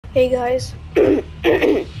Hey guys,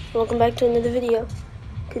 welcome back to another video.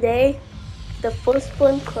 Today, the first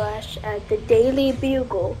blimp crash at the Daily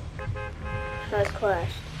Bugle has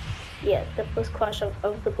crashed. Yeah, the first crash of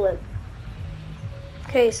the blimp.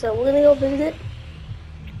 Okay, so we're gonna go visit.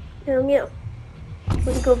 Yeah,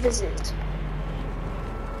 let's go visit.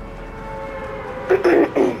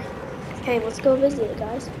 Okay, let's go visit,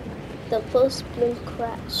 guys. The first blimp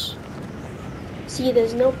crash. See,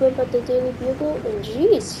 there's no blimp at the Daily Bugle, and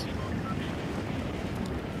jeez.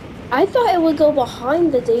 I thought it would go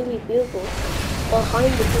behind the Daily Bugle.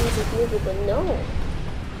 Behind the Daily Bugle, but no.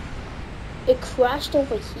 It crashed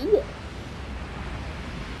over here.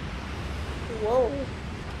 Whoa.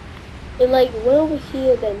 It like went over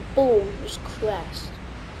here, then boom, just crashed.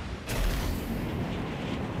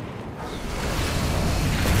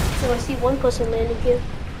 So I see one person landing here.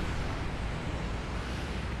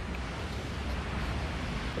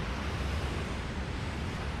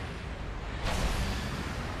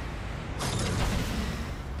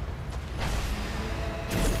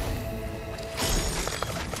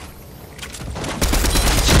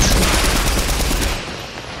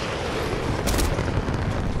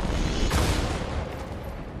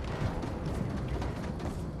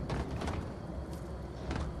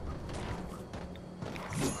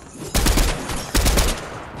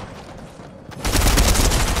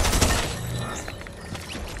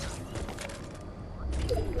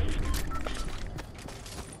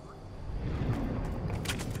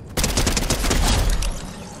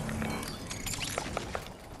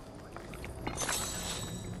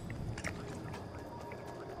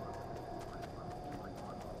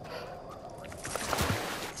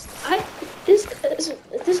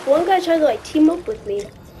 This one guy tried to like team up with me.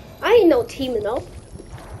 I ain't no teaming up.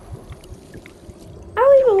 I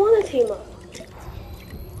don't even want to team up.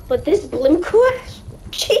 But this blimp crash?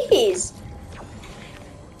 Jeez.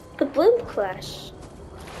 The blimp crash.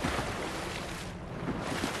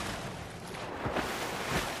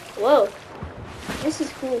 Whoa. This is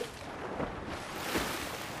cool.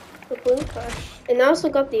 The blimp crash. And I also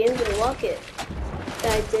got the engine rocket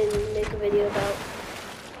that I didn't make a video about.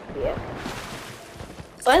 Yeah.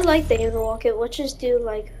 But I like the engine rocket. Let's just do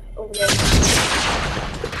like over there.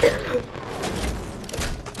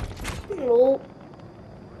 Oh.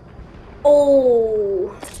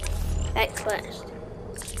 Oh. That clashed.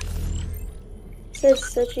 It says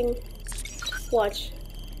searching. Watch.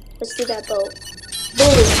 Let's do that boat.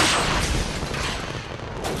 Boom.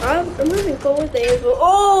 I'm moving forward there.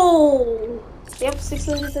 Oh. Yep,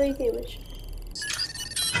 630 damage.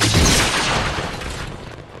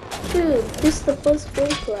 Dude, this is the first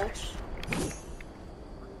blimp crash.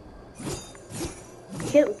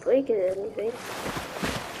 Can't break it or anything.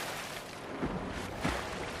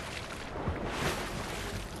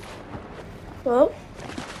 Well,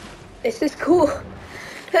 this is cool.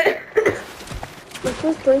 My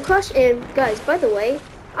first blimp crash, and guys, by the way,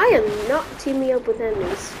 I am not teaming up with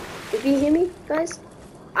enemies. If you hear me, guys,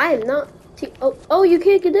 I am not oh, you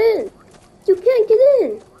can't get in. You can't get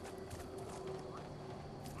in.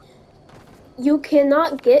 You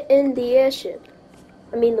cannot get in the airship.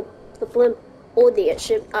 I mean the blimp or the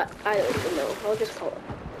airship. I don't even know. I'll just call it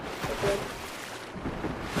the blimp.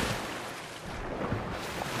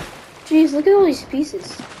 Jeez, look at all these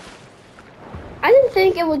pieces. I didn't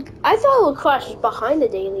think it would. I thought it would crash behind the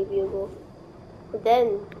Daily Bugle. But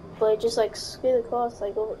it just like skid across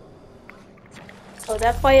like over. Oh,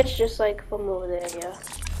 that fire's just like from over there. Yeah.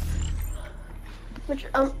 Which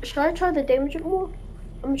should I try to damage it more?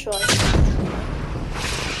 I'm gonna try.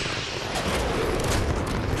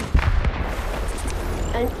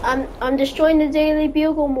 And I'm destroying the Daily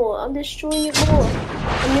Bugle more. I'm destroying it more.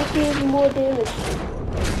 I'm making even more damage.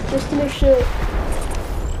 Just to make sure.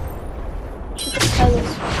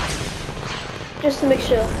 Just to make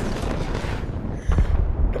sure.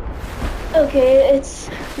 Okay, it's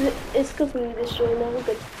completely destroyed now. We're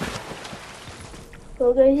good.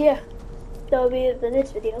 Well guys, yeah. That'll be it for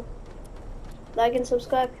this video. Like and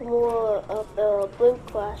subscribe for more of the blimp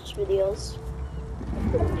crash videos.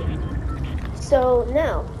 So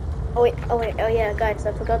now, oh yeah, guys,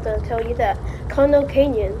 I forgot to tell you that Condo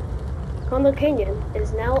Canyon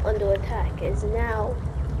is now under attack.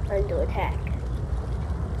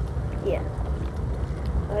 Yeah.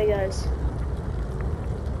 Alright, guys.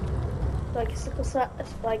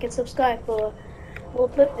 Like and subscribe for more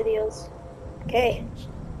blimp videos. Okay.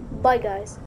 Bye, guys.